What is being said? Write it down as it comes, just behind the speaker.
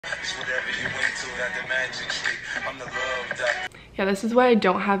Yeah, this is why I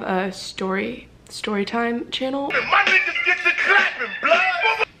don't have a story time channel. My niggas get to clapping,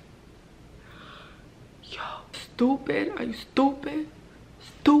 blood. Yo, stupid. Are you stupid?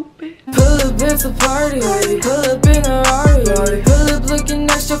 Stupid. Pull up, it's a party. Pull up in a Rari. Pull up looking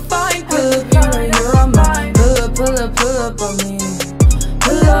extra fine. Pull up, you know you're on mine. Pull up on me.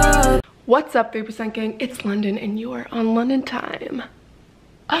 Pull up. What's up, 3% gang? It's London and you are on London time.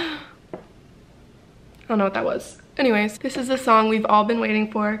 I don't know what that was. Anyways, this is a song we've all been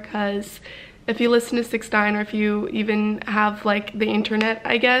waiting for, because if you listen to 6ix9ine, or if you even have like the internet,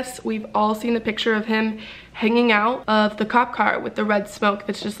 I guess, we've all seen a picture of him hanging out of the cop car with the red smoke.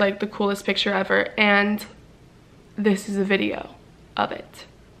 That's just like the coolest picture ever, and this is a video of it.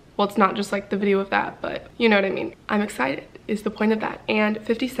 Well, it's not just like the video of that, but you know what I mean. I'm excited is the point of that. And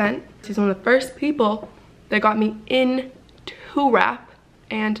 50 Cent, he's one of the first people that got me into rap,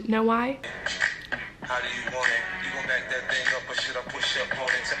 and know why? How do you want it? You gon' back that thing up, or should I push up on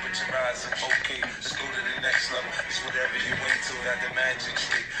it? Temperature rising, okay, let's go to the next level. It's whatever you into, not the magic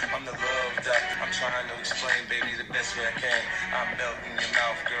stick. I'm the love doctor, I'm trying to explain, baby, the best way I can. I'm melting your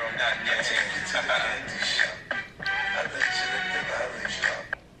mouth, girl, not in your hand. I let you lick the valley shop.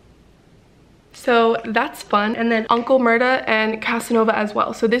 So that's fun. And then Uncle Murda and Casanova as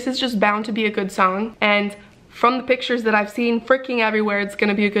well. So this is just bound to be a good song. And from the pictures that I've seen freaking everywhere, it's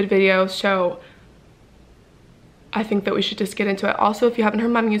gonna be a good video. So I think that we should just get into it. Also, if you haven't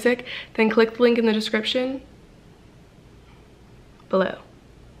heard my music, then click the link in the description below.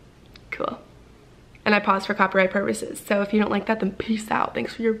 Cool. And I paused for copyright purposes. So if you don't like that, then peace out.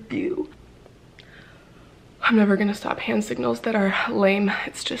 Thanks for your view. I'm never gonna stop hand signals that are lame.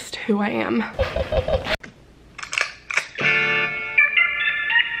 It's just who I am.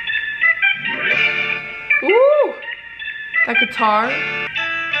 Ooh! That guitar. That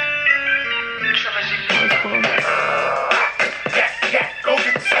was cool. Go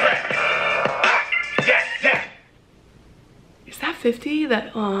get the strap. Is that 50? That's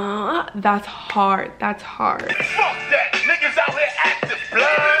hard. That's hard. Fuck that. Niggas out here active,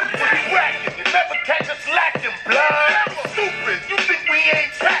 blood. We racking. You never catch us lacking, blood. Stupid. You think we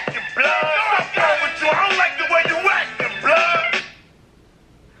ain't packing, blood? What's wrong with you? I don't like the way you acting, blood.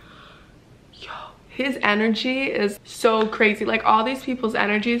 Yo, his energy is so crazy. Like, all these people's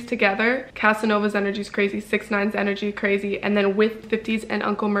energies together. Casanova's energy is crazy. 6ix9ine's energy crazy. And then with 50's and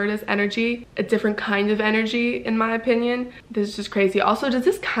Uncle Murda's energy, a different kind of energy, in my opinion. This is just crazy. Also, does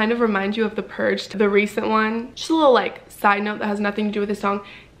this kind of remind you of The Purge, the recent one? Just a little like side note that has nothing to do with this song.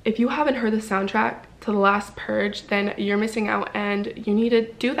 If you haven't heard the soundtrack to the last Purge, then you're missing out, and you need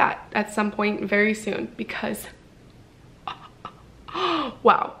to do that at some point very soon, because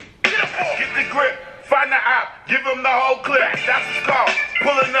wow. Get the grip. Find the op, give him the whole clip. That's his call.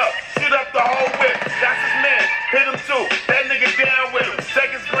 Pulling up, shoot up the whole whip. That's his man. Hit him too. That nigga down with him.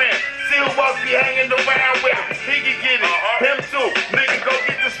 Take his grand. See who else be hanging around with him. He can get it. Him too. Nigga, go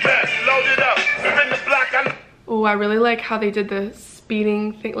get the strap. Load it up. Spin the block. Oh, I really like how they did the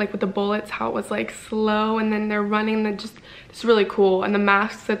speeding thing, like with the bullets, how it was like slow and then they're running. That just, it's really cool. And the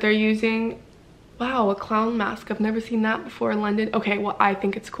masks that they're using. Wow, a clown mask. I've never seen that before in London. Okay, well, I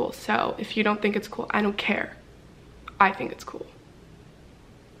think it's cool. So if you don't think it's cool, I don't care. I think it's cool.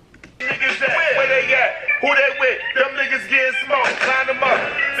 Niggas at? Where they at? Who they with? Them niggas getting smoked. Line them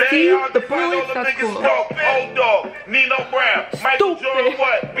up. See, the bullets, that's cool. Old dog, Nino Brown, Michael Jordan,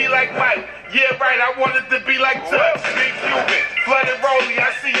 what? Be like Mike. Yeah, right, I wanted to be like Tuck. Big Cuban, flooded rolling,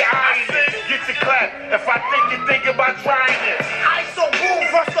 I see your eyes. Get your clap. If I think you think about trying it. I so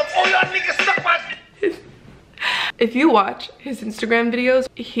rude, rust up. All y'all niggas stuck my... If you watch his Instagram videos,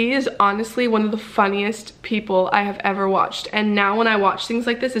 he is honestly one of the funniest people I have ever watched. And now when I watch things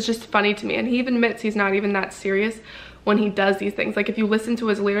like this, it's just funny to me. And he even admits he's not even that serious when he does these things. Like, if you listen to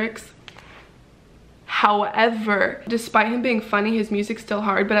his lyrics. However, despite him being funny, his music's still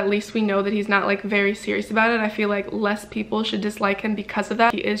hard, but at least we know that he's not like very serious about it. I feel like less people should dislike him because of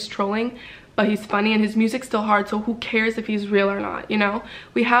that. He is trolling, but he's funny and his music's still hard, so who cares if he's real or not, you know?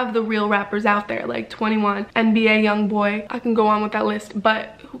 We have the real rappers out there, like 21, NBA Youngboy. I can go on with that list,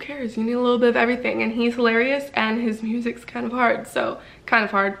 but who cares? You need a little bit of everything, and he's hilarious and his music's kind of hard, so kind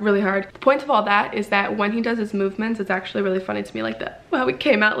of hard, really hard. The point of all that is that when he does his movements, it's actually really funny to me. Like that, wow, he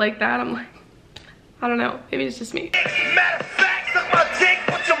came out like that. I'm like, I don't know, maybe it's just me. Matter of fact, suck my dick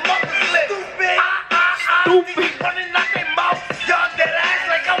with your mother's lip. Stupid. Running out their mouth. Y'all that ass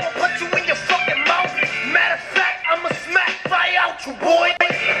like I will put you in your fucking mouth. Matter of fact, I'ma smack fire out you, boy.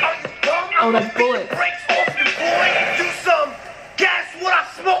 Are you dumb? Oh, that bullet. Breaks off you, boy. Do some gas what I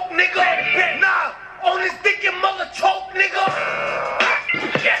smoke, nigga. Nah, on this dick your mother choke, nigga.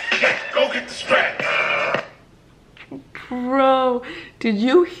 Yes, yes. Did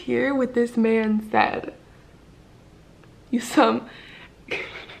you hear what this man said? You some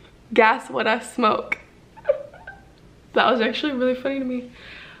gas what I smoke. That was actually really funny to me.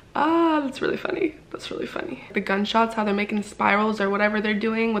 Ah, that's really funny. That's really funny. The gunshots, how they're making spirals or whatever they're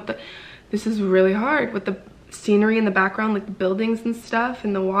doing with the, this is really hard with the scenery in the background, like the buildings and stuff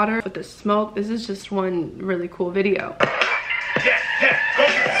and the water with the smoke. This is just one really cool video. Yeah, yeah, go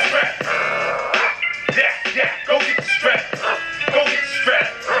get the strap. Yeah, yeah, go get the strap. Go get the strap.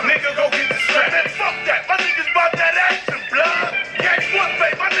 Nigga, go get the strap. Man, fuck that. My niggas about that action, blood. Guess what,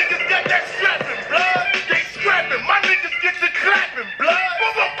 babe? My niggas got that strapping, blood. They scrapping. My niggas get the clapping, blood.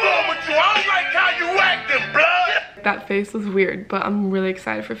 What's going with you? I don't like how you acting, blood. That face was weird, but I'm really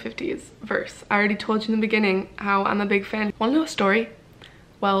excited for 50's verse. I already told you in the beginning how I'm a big fan. Want to know a story?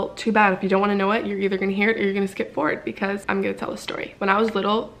 Well, too bad. If you don't want to know it, you're either gonna hear it or you're gonna skip forward, because I'm gonna tell a story. When I was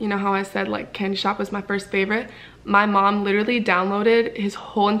little, you know how I said like Candy Shop was my first favorite? My mom literally downloaded his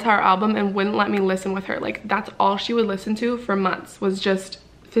whole entire album and wouldn't let me listen with her. Like, that's all she would listen to for months was just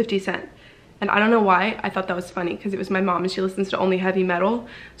 50 Cent. And I don't know why I thought that was funny, because it was my mom and she listens to only heavy metal.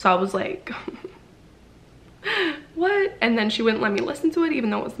 So I was like, what? And then she wouldn't let me listen to it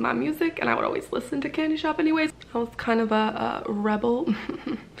even though it was my music, and I would always listen to Candy Shop anyways. I was kind of a rebel.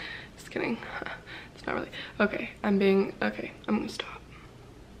 Just kidding. It's not really. Okay, I'm gonna stop.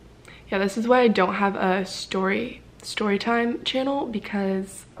 Yeah, this is why I don't have a story time channel,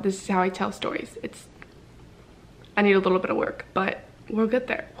 because this is how I tell stories. I need a little bit of work, but we'll get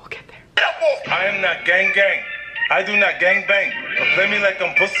there. We'll get there. I am not gang gang. I do not gang bang. But play me like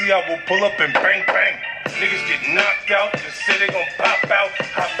I'm pussy, I will pull up and bang bang. Niggas get knocked out, just say they gon' pop out,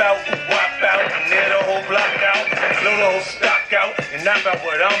 hop out, wop out, and near the whole block out, blow the whole stock out, and not about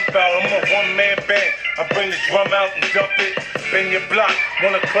what I'm about. I'm a one-man band. I bring the drum out and dump it, bang your block,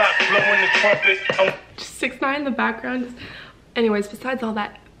 1 o'clock, blowing the trumpet. Just 6ix9ine in the background. Anyways, besides all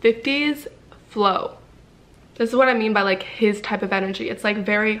that, 50's flow. This is what I mean by like his type of energy. It's like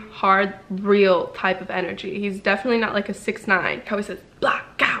very hard, real type of energy. He's definitely not like a 6ix9ine. How he says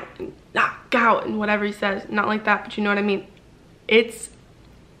block out and knock out and whatever he says. Not like that, but you know what I mean. It's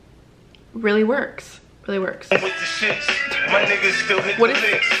really works. Really works. With the shits, my niggas still hit what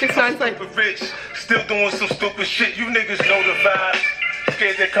the is 6ix9ine's like? Rich, still doing some stupid shit. You niggas know the vibes.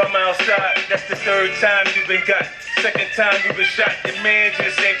 Scared to come outside. That's the 3rd time you been got. 2nd time you been shot. Your man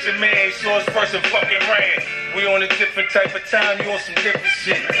just ain't your man. He saw his first and fucking ran. We on a different type of time. You on some different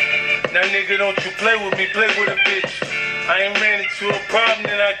shit. Now nigga, don't you play with me. Play with a bitch. I ain't ran into a problem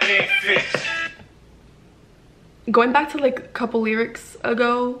that I can't fix. Going back to like a couple lyrics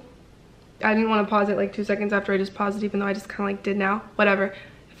ago, I didn't want to pause it like 2 seconds after I just paused it, even though I just kind of like did now. Whatever.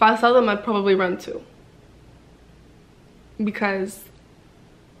 If I saw them, I'd probably run too. Because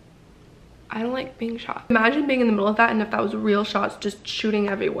I don't like being shot. Imagine being in the middle of that and if that was real shots just shooting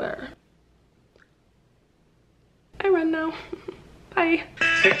everywhere. I run now. Bye.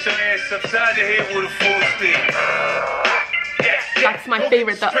 Take your ass upside the head with a full stick. That's my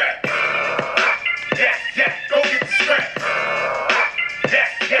favorite though. Yeah, go get the strap.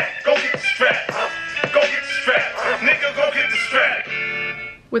 Yeah, go get the strap. Go get the strap. Nigga, go get the strap.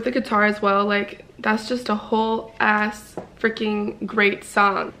 With the guitar as well, like that's just a whole ass freaking great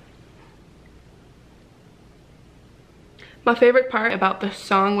song. My favorite part about the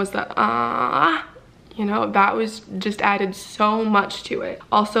song was the you know, that was just added so much to it.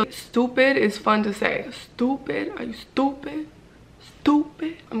 Also, stupid is fun to say. Stupid, are you stupid?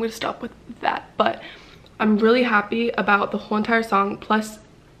 Stupid. I'm gonna stop with that, but I'm really happy about the whole entire song. Plus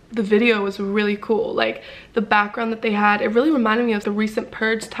the video was really cool. Like the background that they had, it really reminded me of the recent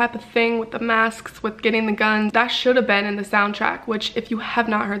Purge type of thing with the masks, with getting the guns. That should have been in the soundtrack, which if you have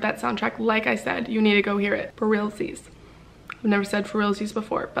not heard that soundtrack, like I said, you need to go hear it for realsies. I've never said for realsies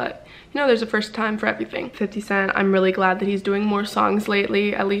before, but you know, there's a first time for everything. 50 Cent, I'm really glad that he's doing more songs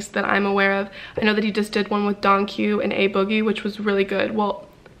lately, at least that I'm aware of. I know that he just did one with Don Q and A Boogie, which was really good. Well,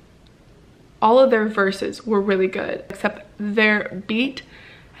 all of their verses were really good, except their beat.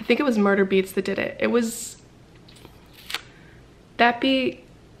 I think it was Murda Beats that did it. It was, that beat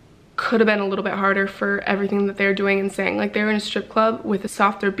could have been a little bit harder for everything that they're doing and saying. Like they were in a strip club with a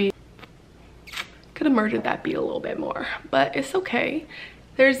softer beat. Could have murdered that beat a little bit more, but it's okay.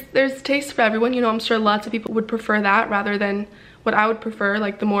 There's taste for everyone. You know, I'm sure lots of people would prefer that rather than what I would prefer,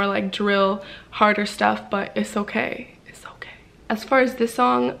 like the more like drill, harder stuff, but it's okay. It's okay. As far as this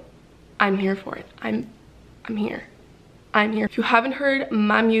song, I'm here for it. I'm here. I'm here. If you haven't heard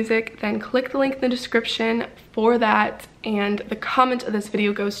my music, then click the link in the description for that, and the comment of this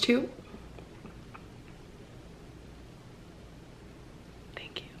video goes to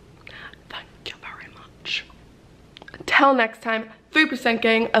Until next time, 3%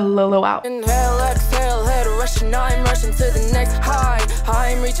 gang, a Lolo out. Inhale, exhale, head rushing, I'm rushing to the next high.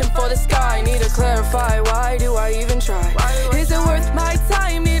 I'm reaching for the sky, need to clarify, why do I even try?